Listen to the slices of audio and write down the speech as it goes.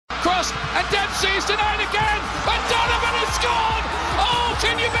cross, and Dempsey's denied again, and Donovan has scored! Oh,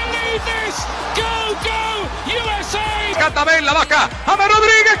 can you believe this? Go, go, USA! Scatta Bella, va acá, James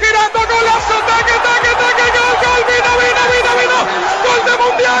Rodríguez girando, golazo, taque, taque, taque, gol, gol, vino, vino, vino, vino, gol de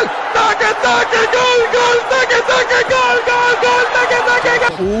Mundial, taque, taque, gol, gol, taque, taque, gol, gol, gol, taque, taque,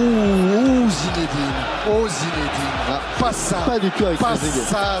 gol. Zinedine, là. Pas ça. Pas du tout avec Pas Zinedine.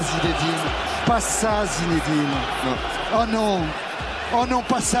 ça, Zinedine. Pas ça, Zinedine. Non. Oh non. Oh non,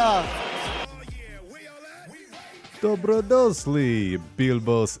 pas ça. Dobrodosli,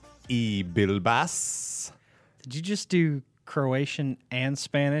 Bilbos y Bilbas. Did you just do Croatian and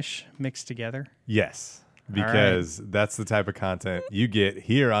Spanish mixed together? Yes, because that's the type of content you get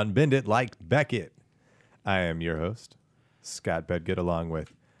here on Bend It Like Beckett. I am your host, Scott Bedgood, along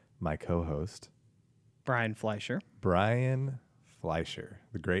with my co-host, Brian Fleischer. Brian Fleischer.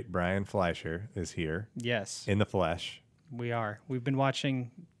 The great Brian Fleischer is here Yes, in the flesh. we are. We've been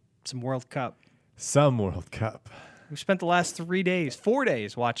watching some World Cup. Some World Cup. We spent the last 4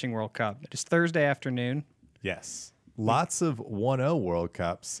 days watching World Cup. It is Thursday afternoon. Yes. Lots of 1-0 World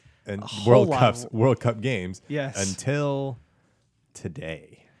Cups and whole lot of- World Cup games Yes. until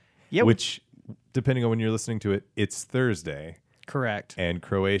today. Yeah, Which, depending on when you're listening to it, it's Thursday, correct. and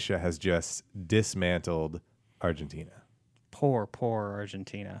Croatia has just dismantled Argentina. Poor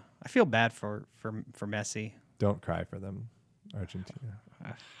Argentina. I feel bad for Messi. Don't cry for them, Argentina.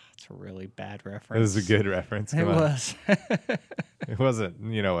 It's a really bad It reference. was a good reference. It Come on. was. It wasn't.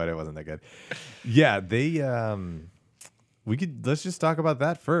 You know what? It wasn't that good. Yeah, they. Let's just talk about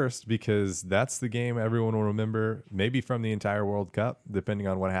that first, because that's the game everyone will remember, maybe from the entire World Cup, depending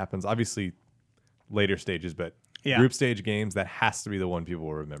on what happens. Obviously, later stages, but Yeah. group stage games, that has to be the one people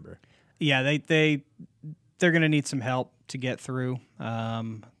will remember. Yeah, they're going to need some help to get through.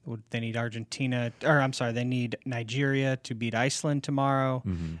 They need they need Nigeria to beat Iceland tomorrow,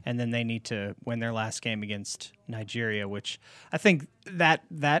 and then they need to win their last game against Nigeria, which I think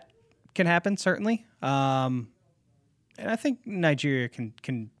that can happen, certainly. And I think Nigeria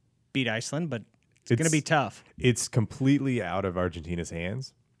can beat Iceland, but it's going to be tough. It's completely out of Argentina's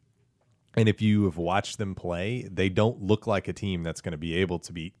hands. And if you have watched them play, they don't look like a team that's going to be able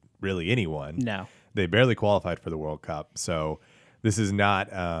to beat really anyone. No. They barely qualified for the World Cup. So this is not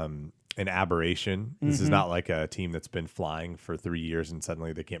an aberration. This is not like a team that's been flying for 3 years and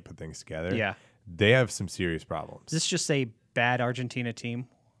suddenly they can't put things together. Yeah. They have some serious problems. Is this just a bad Argentina team?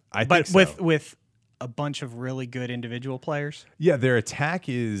 I But think so. with a bunch of really good individual players? Yeah, their attack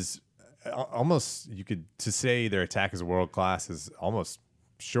is almost, to say their attack is world class is almost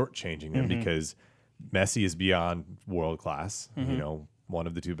shortchanging them, because Messi is beyond world class, one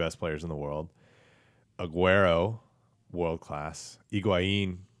of the two best players in the world. Aguero, world class.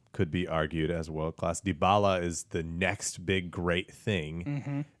 Higuain could be argued as world class. Dybala is the next big great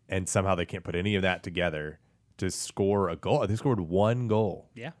thing, and somehow they can't put any of that together to score a goal. They scored one goal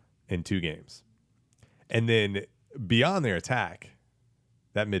in 2 games. And then beyond their attack,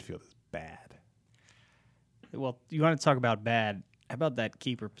 that midfield is bad. Well, you want to talk about bad. How about that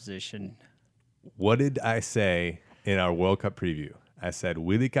keeper position? What did I say in our World Cup preview? I said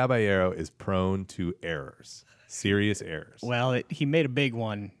Willy Caballero is prone to errors, serious errors. Well, he made a big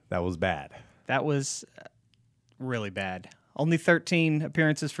one. That was bad. That was really bad. Only 13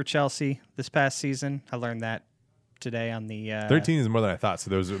 appearances for Chelsea this past season. I learned that today on the 13 is more than I thought. So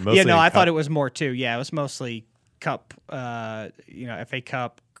those are mostly. Yeah, no, I thought it was more too. Yeah, it was mostly Cup. FA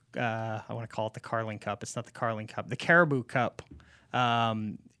Cup. I want to call it the Carling Cup. It's not the Carling Cup. The Caribou Cup.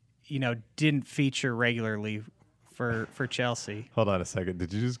 Didn't feature regularly for Chelsea. Hold on a second.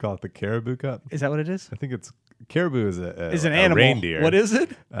 Did you just call it the Caribou Cup? Is that what it is? I think it's Caribou is Is an a animal. reindeer. What is it?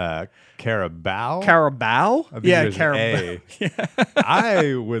 Carabao. Carabao? I think Yeah, there's Carabao. A.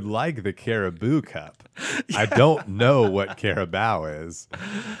 I would like the Caribou Cup. I don't know what Carabao is.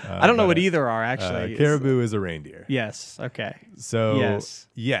 I don't know what either are actually. Caribou is a reindeer. Yes. Okay. So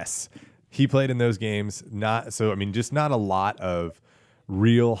Yes. he played in those games. Just not a lot of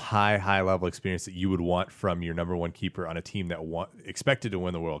real high level experience that you would want from your number one keeper on a team that expected to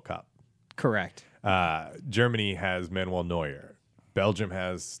win the World Cup. Correct. Germany has Manuel Neuer. Belgium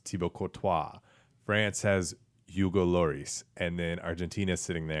has Thibaut Courtois. France has Hugo Lloris. And then Argentina is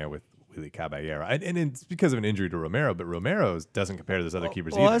sitting there with Willy Caballero. And it's because of an injury to Romero, but Romero doesn't compare to those other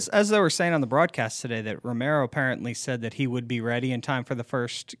keepers either. As they were saying on the broadcast today, that Romero apparently said that he would be ready in time for the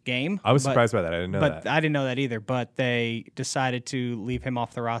first game. I was surprised by that. I didn't know that. But I didn't know that either. But they decided to leave him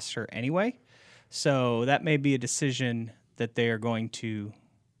off the roster anyway. So that may be a decision that they are going to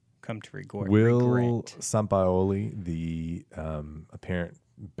come to regret. Will Sampaoli, the apparent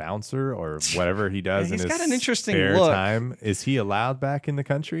bouncer or whatever he does He's in his got an interesting spare look. time. Is he allowed back in the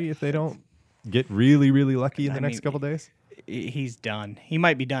country if they don't get really, really lucky in the next mean, couple days? He's done. He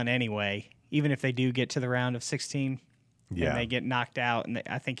might be done anyway, even if they do get to the round of 16 Yeah. and they get knocked out. And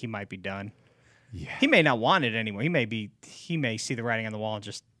I think he might be done. Yeah. He may not want it anymore. He may see the writing on the wall and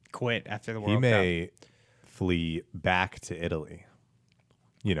just quit after the World He Cup. may flee back to Italy.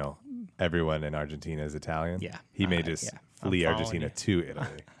 You know, everyone in Argentina is Italian. Yeah. He may just yeah. I'm flee following Argentina to Italy.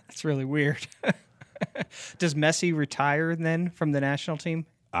 That's really weird. Does Messi retire then from the national team?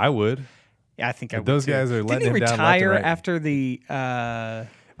 I would. Yeah, I think I would Those too. guys are letting Didn't he him down left and retire right. after the?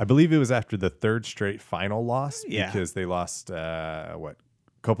 I believe it was after the third straight final loss Yeah. because they lost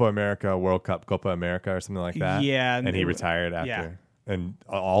Copa America, World Cup, Copa America, or something like that. Yeah, and he retired after. yeah. And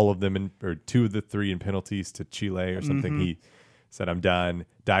all of them, or 2 of the 3 in penalties to Chile or something. Mm-hmm. He said, "I'm done."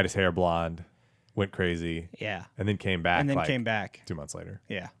 Dyed his hair blonde, went crazy, Yeah, and then came back. and then like came back. 2 months later.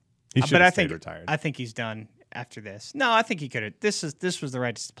 Yeah, He should but have I stayed think retired. I think he's done after this. No, I think he could have. This was the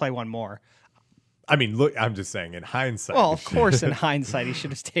right to play one more. I mean, look, I'm just saying in hindsight. Well, of course, in hindsight, he should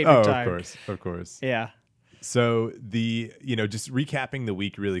have stayed Oh, retired. of course. Yeah. So just recapping the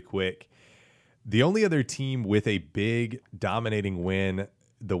week really quick, the only other team with a big dominating win,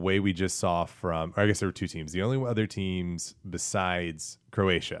 the way we just saw from, or I guess there were 2 teams. The only other teams besides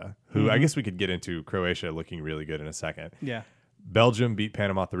Croatia, who I guess we could get into Croatia looking really good in a second. Yeah. Belgium beat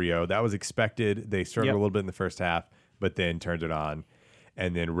Panama 3-0. That was expected. They struggled Yep. a little bit in the first half, but then turned it on.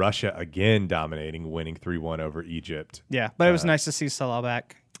 And then Russia again dominating, winning 3-1 over Egypt. Yeah, but it was nice to see Salah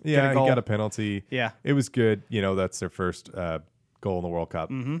back. Get Yeah, a he goal. got a penalty. Yeah. It was good. You know, that's their first goal in the World Cup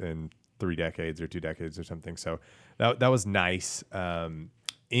Mm-hmm. in 3 decades or 2 decades or something. So that was nice.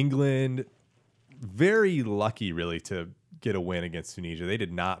 England, very lucky really to get a win against Tunisia. They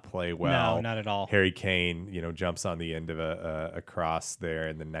did not play well. No, not at all. Harry Kane, jumps on the end of a cross there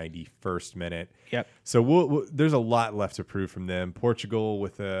in the 91st minute. Yep. So there's a lot left to prove from them. Portugal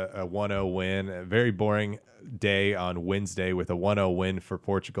with a 1-0 win. A very boring day on Wednesday with a 1-0 win for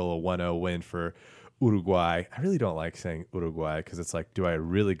Portugal, a 1-0 win for Uruguay. I really don't like saying Uruguay because it's like, do I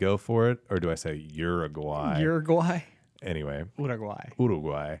really go for it or do I say Uruguay? Uruguay. Anyway,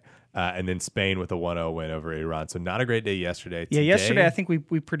 Uruguay. And then Spain with a 1-0 win over Iran. So not a great day yesterday. Yeah, Today, yesterday I think we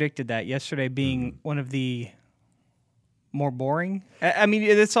predicted that. Yesterday being one of the more boring. I mean,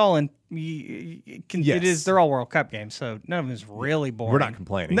 it's all in. It Yes. is. They're all World Cup games, so none of them is really boring. We're not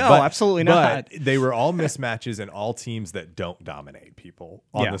complaining. No, but- absolutely not. But they were all mismatches and all teams that don't dominate people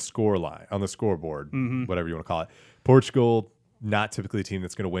on Yeah. the score line, on the scoreboard, whatever you want to call it. Portugal, not typically a team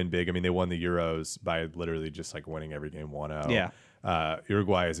that's going to win big. I mean, they won the Euros by literally just like winning every game 1-0. Yeah.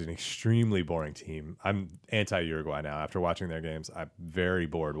 Uruguay is an extremely boring team. I'm anti-Uruguay now. After watching their games, I'm very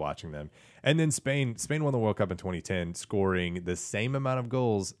bored watching them. And then Spain won the World Cup in 2010, scoring the same amount of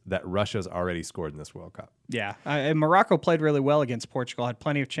goals that Russia's already scored in this World Cup. Yeah, and Morocco played really well against Portugal. Had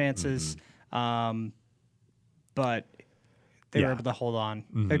plenty of chances, but they were Yeah. able to hold on.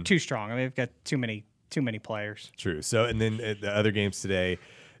 They're too strong. I mean, they've got too many players. True. So, and then the other games today,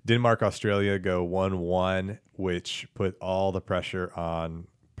 Denmark, Australia go 1-1, which put all the pressure on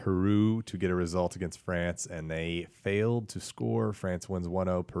Peru to get a result against France, and they failed to score. France wins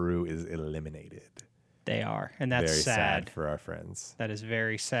 1-0. Peru is eliminated. They are, and that's Very sad. for our friends. That is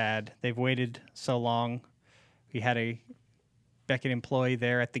very sad. They've waited so long. We had a Beckett employee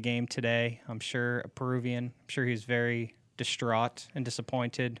there at the game today. I'm sure a Peruvian. I'm sure he was very distraught and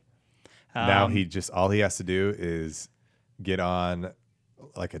disappointed. Now all he has to do is get on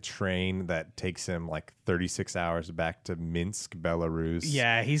like a train that takes him like 36 hours back to Minsk, Belarus.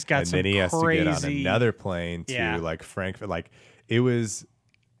 Yeah, he's got and some then he has crazy. to get on another plane to Yeah. like Frankfurt. Like it was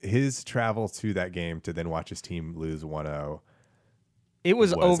his travel to that game to then watch his team lose 1-0. It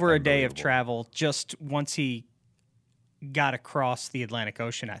was was over a day of unbelievable. travel just once he got across the Atlantic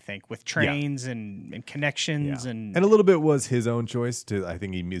Ocean, I think, with trains and connections and a little bit was his own choice to. I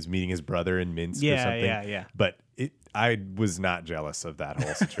think he was meeting his brother in Minsk or Yeah, something. yeah. But I was not jealous of that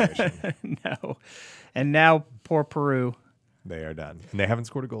whole situation. no. And now poor Peru. They are done, and they haven't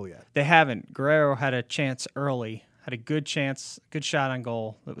scored a goal yet. They haven't. Guerrero had a chance early, had a good chance, good shot on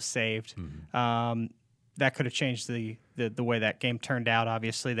goal that was saved. That could have changed the way that game turned out.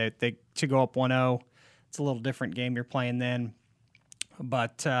 Obviously, they to go up 1-0. It's a little different game you're playing then.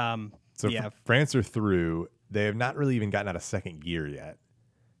 But So yeah, France are through. They have not really even gotten out of second gear yet.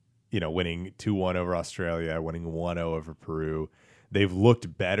 Winning 2-1 over Australia, winning 1-0 over Peru. They've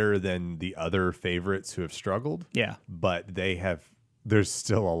looked better than the other favorites who have struggled. yeah. But there's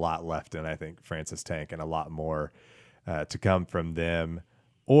still a lot left in, I think, France's tank, and a lot more to come from them.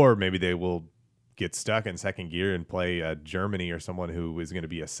 Or maybe they will get stuck in second gear and play Germany or someone who is going to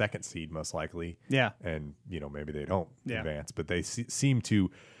be a second seed most likely. Yeah. And, maybe they don't Yeah. advance, but they seem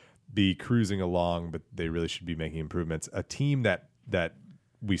to be cruising along, but they really should be making improvements. A team that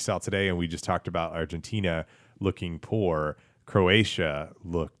we saw today, and we just talked about Argentina looking poor, Croatia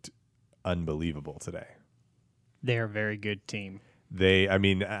looked unbelievable today. They're a very good team.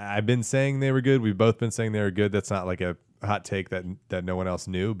 I've been saying they were good. We've both been saying they were good. That's not like a hot take that no one else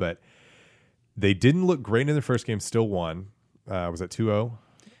knew, but they didn't look great in the first game. Still won. Was that 2-0?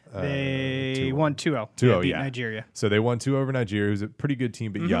 They won 2-0. 2-0, Beat yeah. Nigeria. So they won 2 over Nigeria, who's a pretty good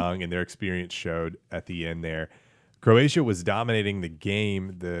team, but young, and their experience showed at the end there. Croatia was dominating the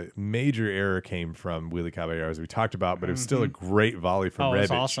game. The major error came from Willy Caballero, as we talked about, but it was still a great volley from Rebic. It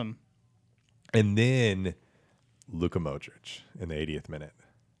was awesome. And then Luka Modric in the 80th minute.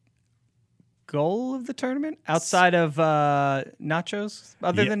 Goal of the tournament outside of Nachos,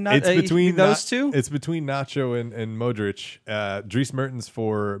 than it's between those two. It's between Nacho and Modric. Dries Mertens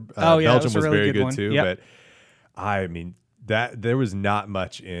for that Belgium was a really very good one. too. Yep. But that there was not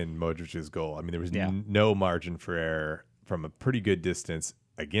much in Modric's goal. There was no margin for error from a pretty good distance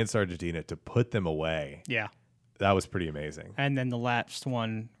against Argentina to put them away. Yeah, that was pretty amazing. And then the last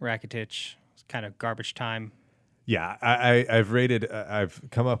one, Rakitic, was kind of garbage time. Yeah, I've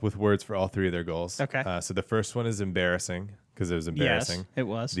come up with words for all three of their goals. Okay. So the first one is embarrassing because it was embarrassing. Yes, it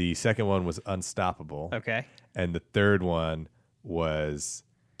was. The second one was unstoppable. Okay. And the third one was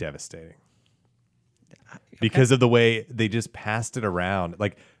devastating. Because of the way they just passed it around.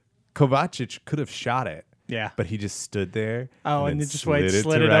 Like, Kovacic could have shot it. Yeah. But he just stood there. Oh, and then just slid it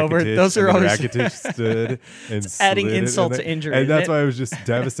over. Those are always Rakitic stood and adding slid insult it, to injury. And that's isn't why it was just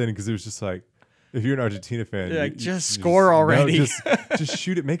devastating, because it was just like, if you're an Argentina fan, You're like, just score already. No, just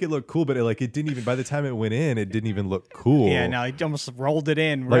shoot it, make it look cool. But it didn't even. By the time it went in, it didn't even look cool. Yeah, no, he almost rolled it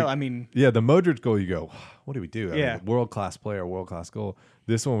in. Like, yeah, the Modric goal, you go, what do we do? Yeah. World class player, world class goal.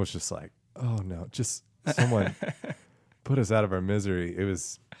 This one was just like, oh no, just someone put us out of our misery. It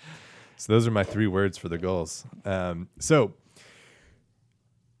was. So those are my 3 words for the goals. So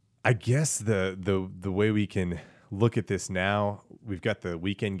I guess the way we can look at this now, we've got the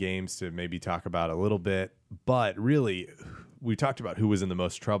weekend games to maybe talk about a little bit, but really we talked about who was in the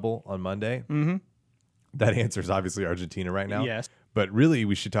most trouble on Monday. Mm-hmm. That answer is obviously Argentina right now. Yes. But really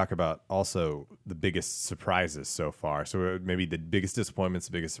we should talk about also the biggest surprises so far. So maybe the biggest disappointments,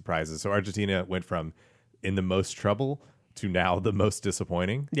 the biggest surprises. So Argentina went from in the most trouble to now the most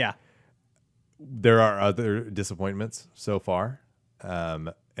disappointing. Yeah. There are other disappointments so far.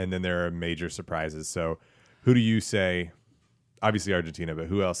 And then there are major surprises. So who do you say? Obviously Argentina, but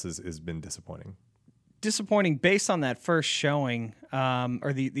who else has been disappointing? Disappointing based on that first showing,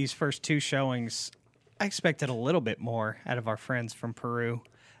 or these first 2 showings. I expected a little bit more out of our friends from Peru.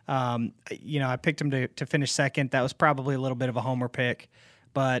 I picked them to finish second. That was probably a little bit of a homer pick,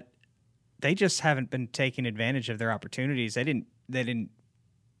 but they just haven't been taking advantage of their opportunities. They didn't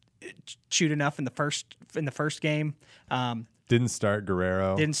shoot enough in the first game. Didn't start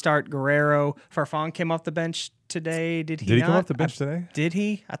Guerrero. Farfan came off the bench today. Did he come off the bench today? Did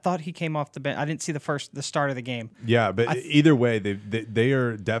he? I thought he came off the bench. I didn't see the start of the game. Yeah, but either way, they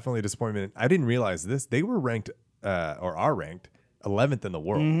are definitely a disappointment. I didn't realize this. They were ranked or are ranked 11th in the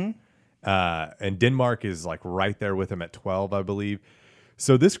world. Mm-hmm. And Denmark is like right there with them at 12, I believe.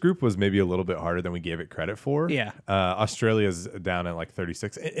 So this group was maybe a little bit harder than we gave it credit for. Yeah. Australia's down at like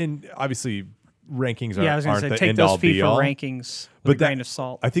 36. And obviously rankings aren't the take end-all, those FIFA be-all. rankings with a grain of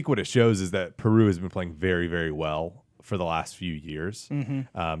salt. I think what it shows is that Peru has been playing very, very well for the last few years.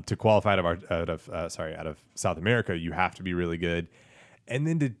 Mm-hmm. To qualify out of South America, you have to be really good. And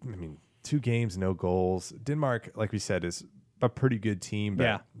then 2 games, no goals. Denmark, like we said, is a pretty good team,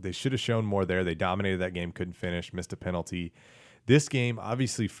 but they should have shown more there. They dominated that game, couldn't finish, missed a penalty. This game,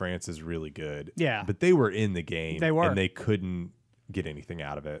 obviously, France is really good. Yeah. But they were in the game. They were. And they couldn't get anything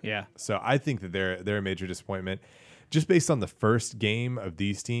out of it. Yeah. So I think that they're a major disappointment. Just based on the first game of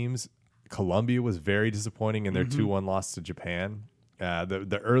these teams, Colombia was very disappointing in their 2-1 loss to Japan.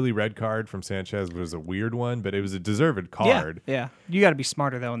 The early red card from Sanchez was a weird one, but it was a deserved card. Yeah. You got to be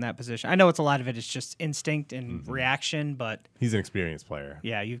smarter, though, in that position. I know it's a lot of it is just instinct and reaction, but he's an experienced player.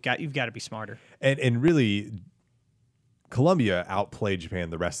 Yeah, you've got to be smarter. And really, Colombia outplayed Japan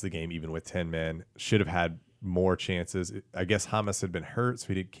the rest of the game, even with 10 men. Should have had more chances. I guess James had been hurt,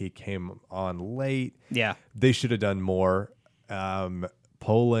 so he came on late. Yeah. They should have done more.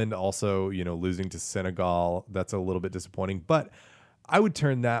 Poland also, losing to Senegal, that's a little bit disappointing. But I would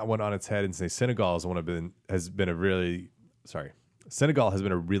turn that one on its head and say Senegal has been a really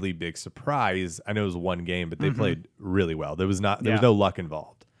big surprise. I know it was one game, but they played really well. There was no luck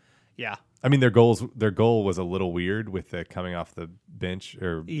involved. Yeah. I mean, their goal was a little weird with the coming off the bench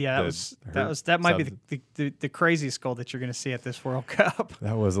or that might be the craziest goal that you're going to see at this World Cup.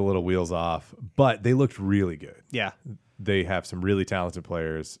 That was a little wheels off, but they looked really good. Yeah. They have some really talented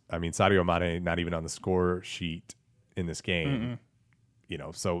players. I mean, Sadio Mane not even on the score sheet in this game. You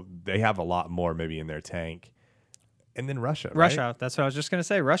know, so they have a lot more maybe in their tank. And then Russia, right? That's what I was just going to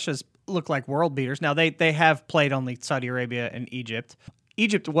say. Russia's look like world beaters. Now, they have played only Saudi Arabia and Egypt.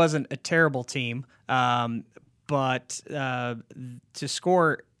 Egypt wasn't a terrible team, but to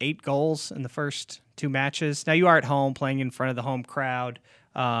score 8 goals in the first 2 matches. Now, you are at home playing in front of the home crowd.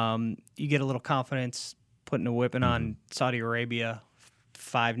 You get a little confidence putting a whipping on Saudi Arabia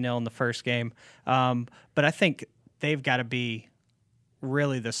 5-0 in the first game. But I think they've got to be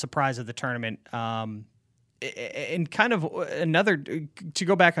really the surprise of the tournament. And kind of another, to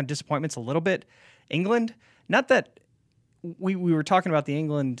go back on disappointments a little bit, England, not that we were talking about the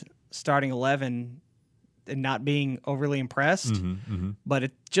England starting 11 and not being overly impressed, but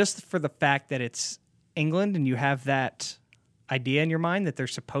it just for the fact that it's England and you have that idea in your mind that they're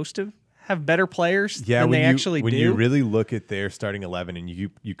supposed to have better players than they actually do. When you really look at their starting 11 and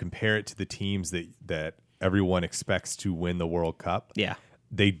you compare it to the teams that everyone expects to win the World Cup,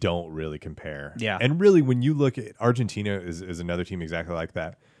 they don't really compare. Yeah. And really, when you look at Argentina is another team exactly like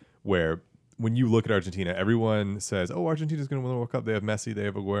that, where when you look at Argentina, everyone says, oh, Argentina's going to win the World Cup. They have Messi, they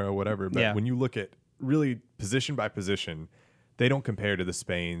have Aguero, whatever. But when you look at really position by position, they don't compare to the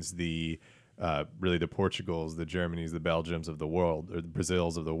Spains, really the Portugals, the Germanys, the Belgiums of the world, or the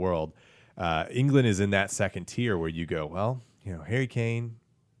Brazils of the world. England is in that second tier where you go, well, you know, Harry Kane,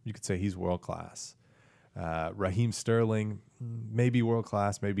 you could say he's world class. Raheem Sterling, maybe world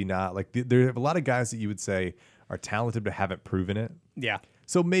class, maybe not. Like there are a lot of guys that you would say are talented but haven't proven it. Yeah.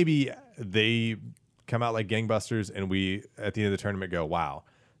 So maybe they come out like gangbusters, and we at the end of the tournament go, "Wow,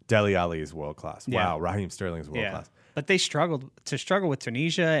 Dele Alli is world class. Yeah. Wow, Raheem Sterling is world class." But they struggle with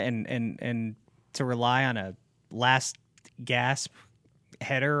Tunisia and to rely on a last gasp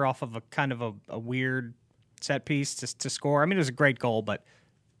header off of a kind of a weird set piece to score. I mean, it was a great goal, but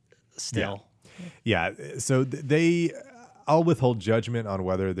still. Yeah. So I'll withhold judgment on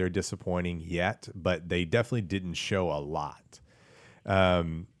whether they're disappointing yet, but they definitely didn't show a lot.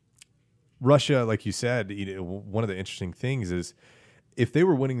 Russia, like you said, one of the interesting things is if they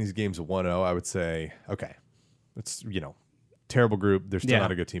were winning these games 1-0, I would say, okay, it's, terrible group. They're still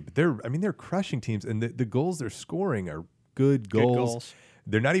not a good team, but they're crushing teams, and the goals they're scoring are good goals.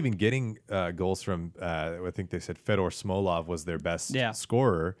 They're not even getting goals from, I think they said Fedor Smolov was their best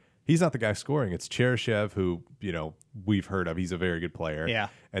scorer. He's not the guy scoring. It's Cheryshev, who, we've heard of. He's a very good player. Yeah.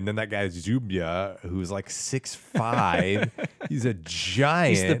 And then that guy Zubia, who's like 6'5". He's a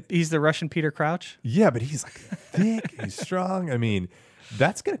giant. He's the Russian Peter Crouch? Yeah, but he's like thick. He's strong. I mean,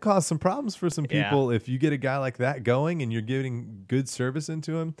 that's going to cause some problems for some people if you get a guy like that going and you're getting good service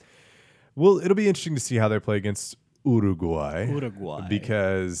into him. Well, it'll be interesting to see how they play against Uruguay.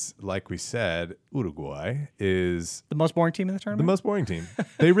 Because, like we said, Uruguay is the most boring team in the tournament? The most boring team.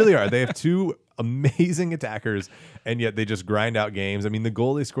 They really are. They have 2 amazing attackers, and yet they just grind out games. I mean, the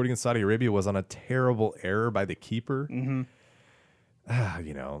goal they scored against Saudi Arabia was on a terrible error by the keeper.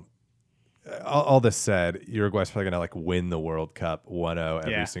 All this said, Uruguay's probably going to win the World Cup 1-0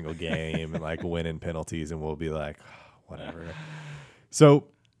 every single game and win in penalties, and we'll be like, whatever. So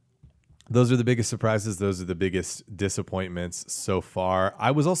those are the biggest surprises. Those are the biggest disappointments so far.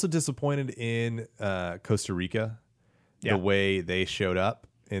 I was also disappointed in Costa Rica, the way they showed up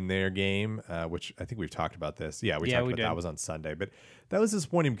in their game, which I think we've talked about this. Yeah, we talked about that was on Sunday. But that was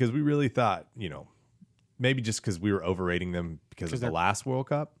disappointing because we really thought, maybe just because we were overrating them because of the last World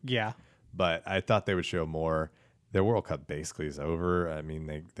Cup. Yeah. But I thought they would show more. Their World Cup basically is over. I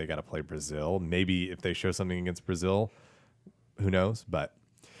mean, they got to play Brazil. Maybe if they show something against Brazil, who knows? But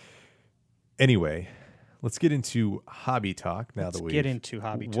anyway, let's get into hobby talk.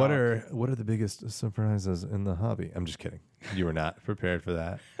 What are the biggest surprises in the hobby? I'm just kidding. You were not prepared for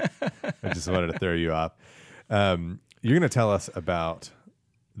that. I just wanted to throw you off. You're going to tell us about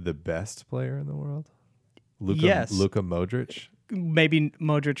the best player in the world? Luka Modric? Maybe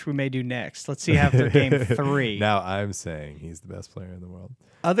Modric we may do next. Let's see after game 3. Now I'm saying he's the best player in the world.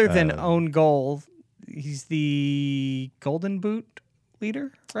 Other than own goal, he's the Golden Boot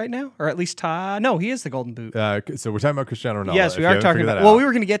leader right now, or at least no, he is the Golden Boot. So we're talking about Cristiano Ronaldo. Yes, we are talking about. Well, we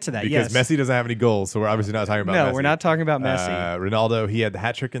were going to get to that because Messi doesn't have any goals, so we're obviously not talking about. No, Messi. we're not talking about Messi. Ronaldo, he had the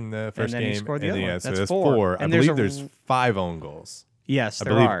hat trick in the first game, he scored the other one. So that's 4. And I believe there's 5 own goals. Yes,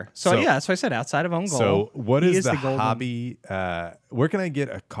 there are. So I said outside of own goal. So what is the hobby? Where can I get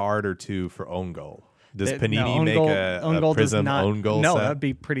a card or 2 for own goal? Does Panini make a Prism own goal No, set? that'd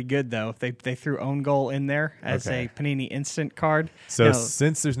be pretty good though if they threw own goal in there as a Panini instant card. So Now,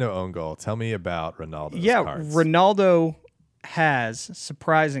 since there's no own goal, tell me about Ronaldo's yeah, cards. Ronaldo has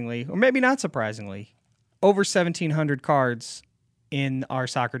surprisingly, or maybe not surprisingly, over 1,700 cards in our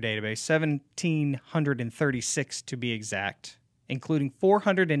soccer database, 1,736 to be exact, including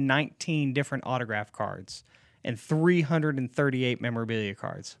 419 different autograph cards and 338 memorabilia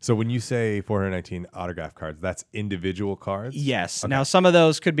cards. So when you say 419 autograph cards, that's individual cards? Yes. Okay. Now, some of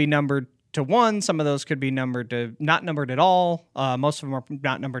those could be numbered to 1. Some of those could be numbered to not numbered at all. Most of them are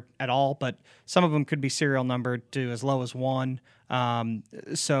not numbered at all, but some of them could be serial numbered to as low as 1.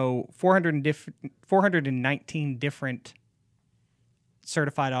 So 419 different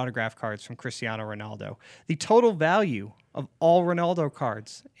certified autograph cards from Cristiano Ronaldo. The total value of all Ronaldo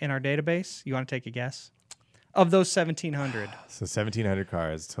cards in our database, you want to take a guess? Of those 1,700. So 1,700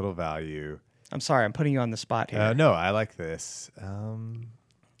 cards, total value. I'm sorry, I'm putting you on the spot here. No, I like this.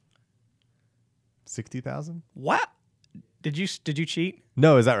 60,000? What? Did you cheat?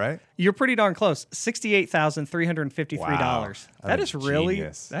 No, is that right? You're pretty darn close. $68,353. Wow. That is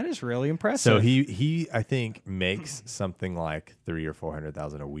really impressive. So he I think makes something like 300,000 or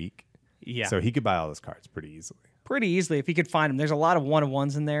 400,000 a week. Yeah. So he could buy all those cards pretty easily. Pretty easily if he could find them. There's a lot of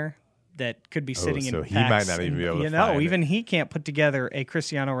one-of-ones in there that could be sitting in so packs. he might not even be able to find it. Even he can't put together a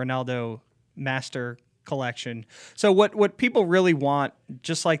Cristiano Ronaldo master collection. So what people really want,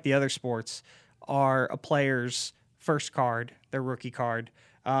 just like the other sports, are a player's first card, their rookie card.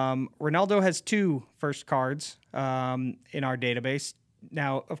 Ronaldo has 2 first cards in our database.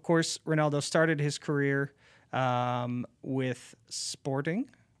 Now, of course, Ronaldo started his career with Sporting.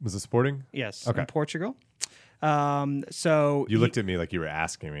 Was it Sporting? Yes, Okay. in Portugal. So You looked at me like you were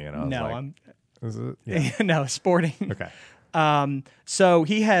asking me, and I was like, is it? Yeah. no, Sporting. Okay. So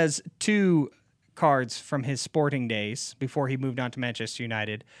he has 2 cards from his Sporting days before he moved on to Manchester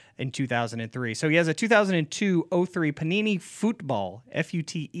United in 2003. So he has a 2002-03 Panini Football,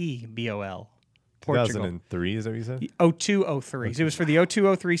 Futebol, Portugal. 2003, is that what you said? 02-03. So it was for the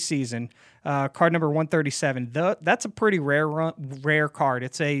 02-03 season. Card number 137. That's a pretty rare card.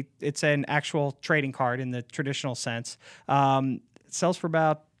 It's an actual trading card in the traditional sense. It sells for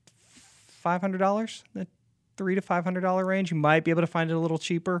about $500, the $300 to $500 range. You might be able to find it a little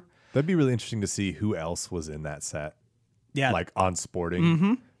cheaper. That'd be really interesting to see who else was in that set. Yeah, like on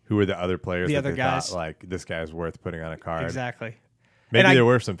Sporting. Who were the other players? The that other they guys. thought, like, this guy's worth putting on a card. Exactly. Maybe there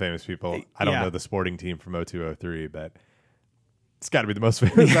were some famous people. I don't Yeah. know the Sporting team from 02-03, but it's got to be the most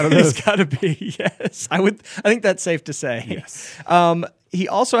famous out of those. It's got to be, yes. I think that's safe to say. Yes. He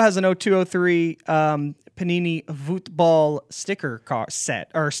also has an 02-03 Panini Football sticker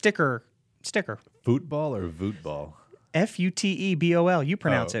set or sticker. Football or vootball? Futebol. You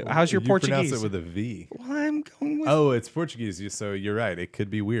pronounce it. How's your Portuguese? You pronounce it with a V. Well, I'm going with. Oh, it's Portuguese. So you're right. It could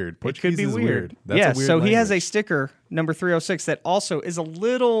be weird. Portuguese It could be is weird. That's yeah. a weird So he has a language. sticker number 306 that also is a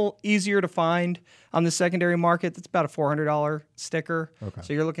little easier to find on the secondary market. That's about a $400 sticker. Okay.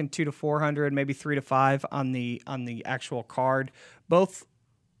 So you're looking $200 to $400, maybe $300 to $500 on the actual card. Both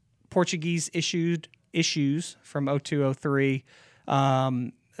Portuguese issues from 02-03.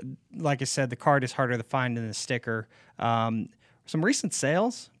 Like I said, the card is harder to find than the sticker. Some recent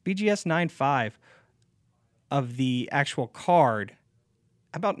sales, BGS 9.5 of the actual card,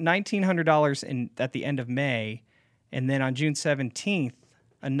 about $1,900 at the end of May, and then on June 17th,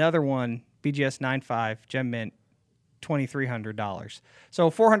 another one, BGS 9.5 Gem Mint, $2,300. So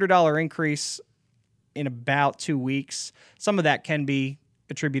a $400 increase in about 2 weeks. Some of that can be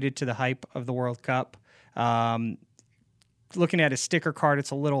attributed to the hype of the World Cup. Looking at his sticker card,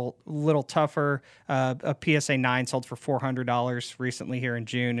 it's a little tougher. A PSA 9 sold for $400 recently here in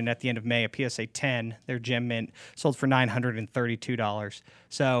June, and at the end of May, a PSA 10, their Gem Mint, sold for $932.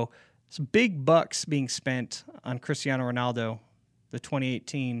 So some big bucks being spent on Cristiano Ronaldo, the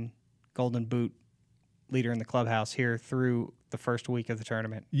 2018 Golden Boot leader in the clubhouse here through the first week of the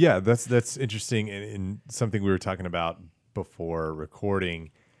tournament. Yeah, that's interesting, and something we were talking about before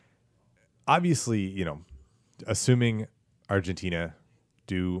recording. Obviously, assuming Argentina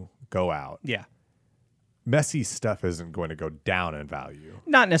do go out, Yeah. Messi's stuff isn't going to go down in value.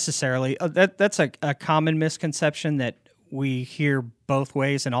 Not necessarily. That's a common misconception that we hear both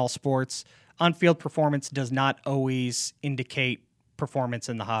ways in all sports. On-field performance does not always indicate performance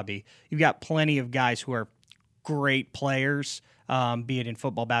in the hobby. You've got plenty of guys who are great players, be it in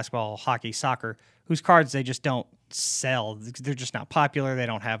football, basketball, hockey, soccer, whose cards they just don't sell. They're just not popular.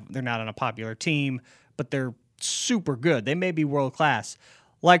 They're not on a popular team, but they're super good. They may be world class.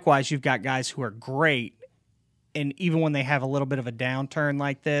 Likewise, you've got guys who are great, and even when they have a little bit of a downturn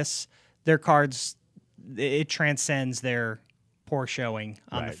like this, their cards it transcends their poor showing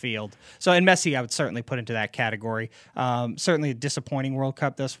on the Right. field. So, and Messi, I would certainly put into that category. Certainly a disappointing World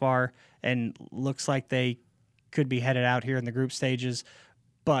Cup thus far, and looks like they could be headed out here in the group stages.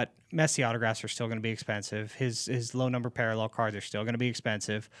 But Messi autographs are still going to be expensive. His low number parallel cards are still going to be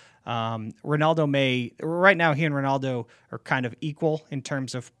expensive. Ronaldo right now he and Ronaldo are kind of equal in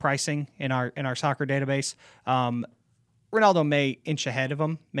terms of pricing in our soccer database. Ronaldo may inch ahead of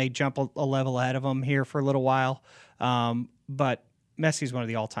him, may jump a level ahead of him here for a little while. But Messi's one of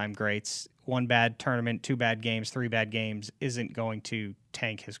the all-time greats. One bad tournament, 2 bad games, 3 bad games isn't going to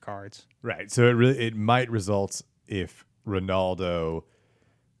tank his cards. Right. So it might result if Ronaldo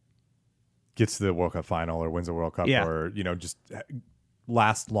gets to the World Cup final or wins a World Cup Yeah. or, just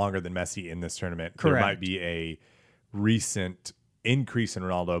lasts longer than Messi in this tournament. Correct. There might be a recent increase in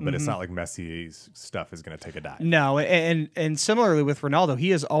Ronaldo, but it's Mm-hmm. not like Messi's stuff is going to take a dive. No, and similarly with Ronaldo,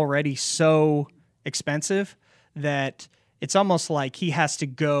 he is already so expensive that it's almost like he has to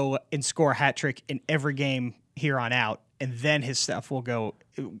go and score a hat trick in every game here on out, and then his stuff will go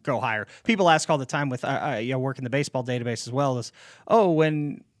higher. People ask all the time with I work in the baseball database as well as,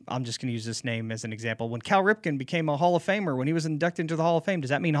 when I'm just going to use this name as an example. When Cal Ripken became a Hall of Famer, when he was inducted into the Hall of Fame,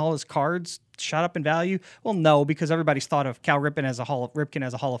 does that mean all his cards shot up in value? Well, no, because everybody's thought of Cal Ripken as a Hall of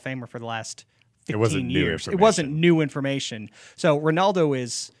Famer for the last 15 wasn't new years. It information. wasn't new information. So Ronaldo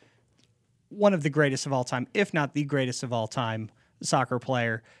is one of the greatest of all time, if not the greatest of all time soccer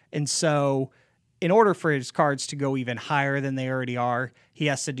player. And so in order for his cards to go even higher than they already are, he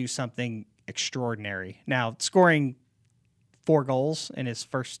has to do something extraordinary. Now, scoring 4 goals in his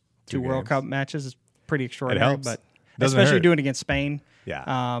first 2 World games. Cup matches is pretty extraordinary, helps. but Doesn't especially hurt. doing it against Spain.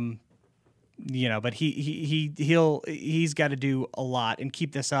 Yeah. But he's got to do a lot and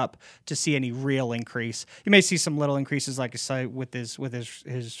keep this up to see any real increase. You may see some little increases, like I say, with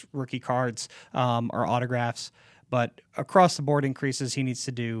his rookie cards or autographs, but across the board increases, he needs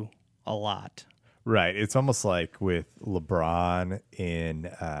to do a lot. Right. It's almost like with LeBron in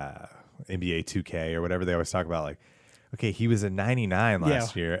NBA 2K or whatever they always talk about, like, okay, he was a 99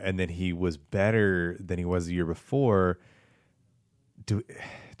 last year, and then he was better than he was the year before. Do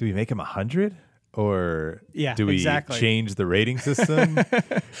we make him 100? Or Yeah, do we exactly. change the rating system? Or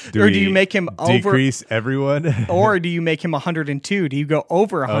do you we make him over- decrease everyone? Or do you make him 102? Do you go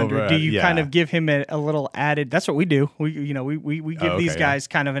over 100? Over, Do you yeah. kind of give him a little added? That's what we do. We give these okay, guys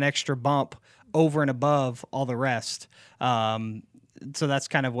kind of an extra bump over and above all the rest. So that's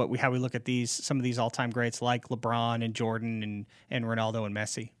kind of how we look at some of these all-time greats like LeBron and Jordan and Ronaldo and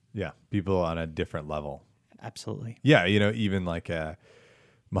Messi. Yeah, people on a different level. Absolutely. Yeah, even like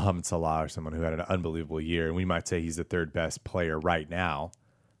Mohamed Salah or someone who had an unbelievable year, and we might say he's the 3rd best player right now,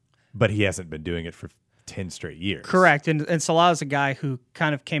 but he hasn't been doing it for 10 straight years. Correct. And Salah is a guy who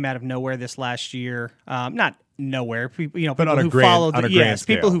kind of came out of nowhere this last year. Not nowhere, people, But on a who grand- followed, on a grand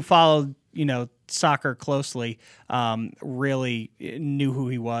scale. people who followed, soccer closely, really knew who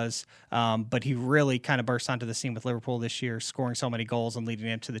he was. But he really kind of burst onto the scene with Liverpool this year, scoring so many goals and leading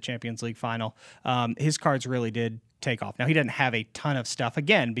him to the Champions League final. His cards really did take off. Now, he doesn't have a ton of stuff,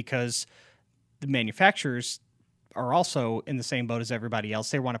 again, because the manufacturers are also in the same boat as everybody else.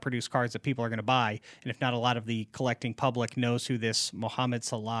 They want to produce cards that people are going to buy. And if not a lot of the collecting public knows who this Mohamed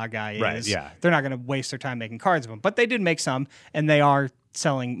Salah guy is, Right, yeah. they're not going to waste their time making cards of him. But they did make some, and they are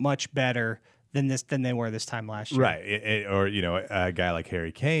selling much better than they were this time last year. Right. Or, a guy like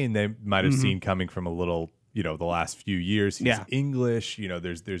Harry Kane, they might have seen coming from a little, the last few years. He's Yeah. English,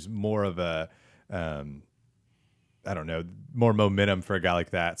 there's more of a, more momentum for a guy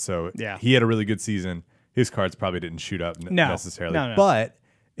like that. So Yeah. he had a really good season. His cards probably didn't shoot up No. necessarily. No. But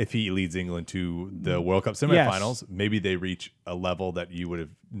if he leads England to the World Cup semifinals, maybe they reach a level that you would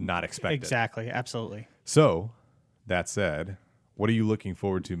have not expected. Exactly. Absolutely. So, that said, what are you looking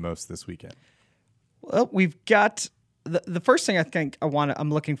forward to most this weekend? Well, we've got the first thing I think I'm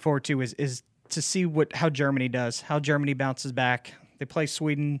looking forward to is to see how Germany does, how Germany bounces back. They play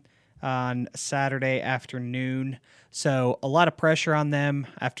Sweden on Saturday afternoon, so a lot of pressure on them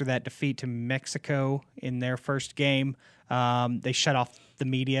after that defeat to Mexico in their first game. They shut off the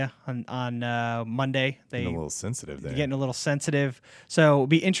media on Monday. A little sensitive there. Getting a little sensitive. So it'll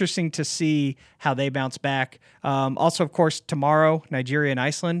be interesting to see how they bounce back. Also, of course, tomorrow, Nigeria and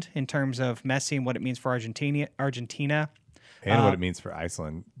Iceland in terms of Messi and what it means for Argentina. And what it means for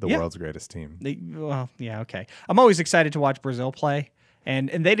Iceland, the yeah. world's greatest team. Okay. I'm always excited to watch Brazil play. And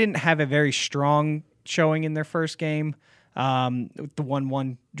they didn't have a very strong showing in their first game, with the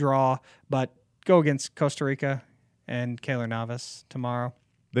 1-1 draw, but go against Costa Rica and Keylor Navas tomorrow.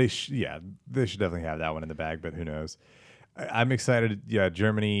 They should definitely have that one in the bag, but who knows? I'm excited. Yeah,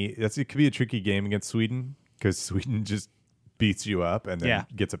 Germany. It could be a tricky game against Sweden because Sweden just beats you up and then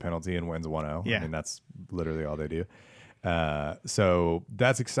gets a penalty and wins 1-0. Yeah. I mean, that's literally all they do. So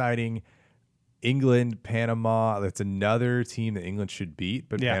that's exciting. England, Panama. That's another team that England should beat,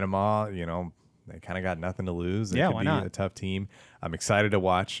 but Panama, they kind of got nothing to lose. It could why be not? a tough team. I'm excited to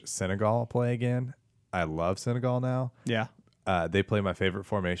watch Senegal play again. I love Senegal now. Yeah. They play my favorite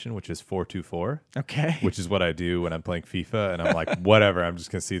formation, which is 4-2-4. Okay. Which is what I do when I'm playing FIFA, and I'm like, whatever. I'm just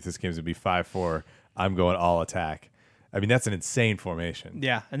gonna see if this game's gonna be 5-4. I'm going all attack. I mean, that's an insane formation.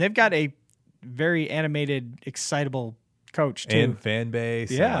 Yeah, and they've got a very animated, excitable coach too, And fan base.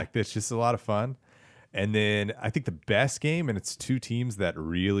 Yeah. And like it's just a lot of fun. And then I think the best game, and it's two teams that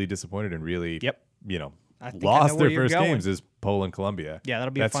really disappointed and really, I think I lost know their where you're first going. games is Poland, Colombia. Yeah,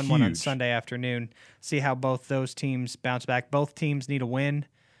 that'll be That's a fun one on huge. Sunday afternoon. See how both those teams bounce back. Both teams need a win,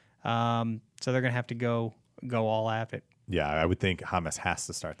 so they're gonna have to go all at it. Yeah, I would think James has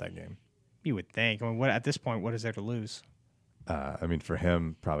to start that game. You would think. I mean, at this point, what is there to lose? I mean, for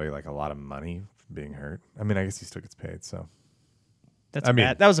him, probably like a lot of money being hurt. I mean, I guess he still gets paid, so.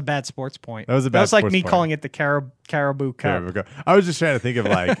 That was a bad sports point. That was a bad like sports me point. calling it the Caribou Cup. There we go. I was just trying to think of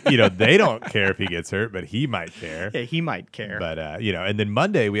like, they don't care if he gets hurt, but he might care. Yeah, he might care. But, and then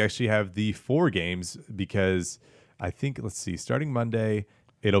Monday, we actually have the 4 games because I think, let's see, starting Monday,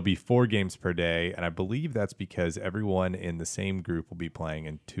 it'll be 4 games per day. And I believe that's because everyone in the same group will be playing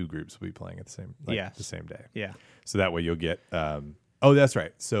and 2 groups will be playing at the same day. Yeah. So that way you'll get, that's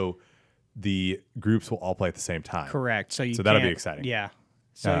right. So the groups will all play at the same time. Correct. So that'll be can't- exciting. Yeah.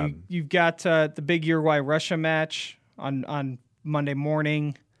 So you've got the big Uruguay-Russia match on Monday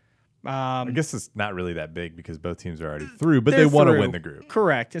morning. I guess it's not really that big because both teams are already through, but They're they want to through. win the group.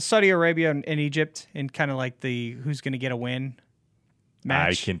 Correct. It's Saudi Arabia and Egypt in kind of like the who's going to get a win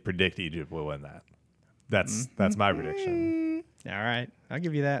match. I can predict Egypt will win that. That's my prediction. All right. I'll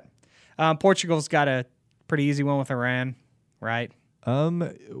give you that. Portugal's got a pretty easy one with Iran, right?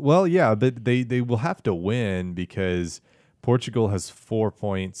 Well, yeah, but they will have to win because Portugal has 4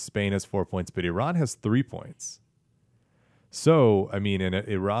 points, Spain has 4 points, but Iran has 3 points. So, I mean, in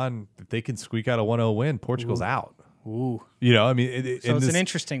Iran, if they can squeak out a 1-0 win, Portugal's out. Ooh. I mean, So it's an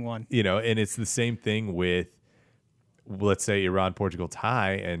interesting one. And it's the same thing with, let's say, Iran-Portugal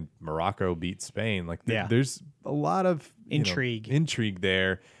tie and Morocco beats Spain. Like, there's a lot of intrigue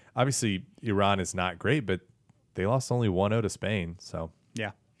there. Obviously, Iran is not great, but they lost only 1-0 to Spain. So,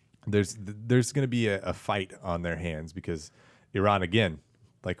 Yeah. there's going to be a fight on their hands because Iran, again,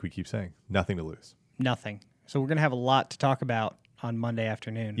 like we keep saying, nothing to lose. Nothing. So we're going to have a lot to talk about on Monday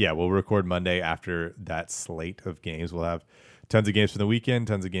afternoon. Yeah, we'll record Monday after that slate of games. We'll have tons of games from the weekend,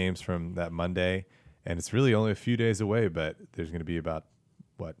 tons of games from that Monday, and it's really only a few days away, but there's going to be about,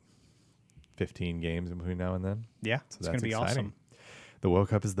 15 games in between now and then? Yeah, So it's going to be awesome. The World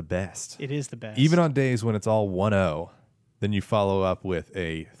Cup is the best. It is the best. Even on days when it's all 1-0, then you follow up with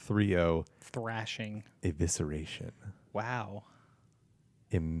a 3-0 thrashing. evisceration. Wow.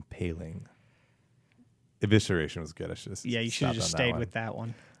 Impaling. Evisceration was good. I should Yeah, you should have just stayed with that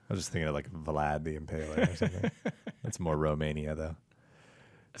one. I was just thinking of like Vlad the Impaler or something. That's more Romania, though.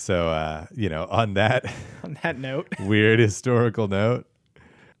 So, on that On that note, weird historical note,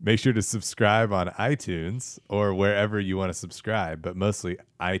 make sure to subscribe on iTunes or wherever you want to subscribe, but mostly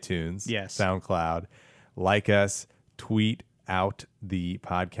iTunes, Yes. SoundCloud. Like us, tweet out the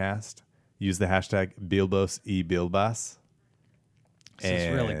podcast. Use the hashtag BilbosEBilbas. this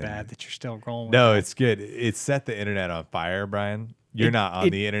is really bad that you're still rolling with No, that. it's good. It set the internet on fire, Brian. You're not on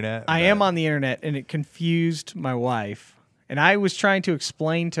the internet. I am on the internet, and it confused my wife. And I was trying to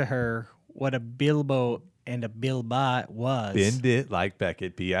explain to her what a Bilbo and a Bilba was. Bend it like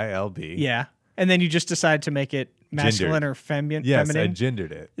Beckett, B-I-L-B. Yeah. And then you just decided to make it masculine or feminine. Yes, I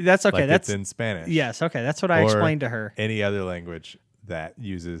gendered it. That's okay. Like That's it's in Spanish. Yes, okay. That's what I Or explained to her. Any other language that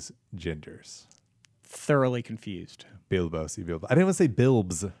uses genders. Thoroughly confused. Bilbos y Bilbas. I didn't want to say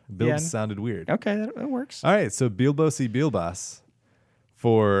Bilbs. Bilbs Yeah. sounded weird. Okay, that works. All right, so Bilbos y Bilbas.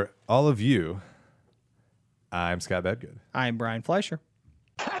 For all of you, I'm Scott Bedgood. I'm Brian Fleischer.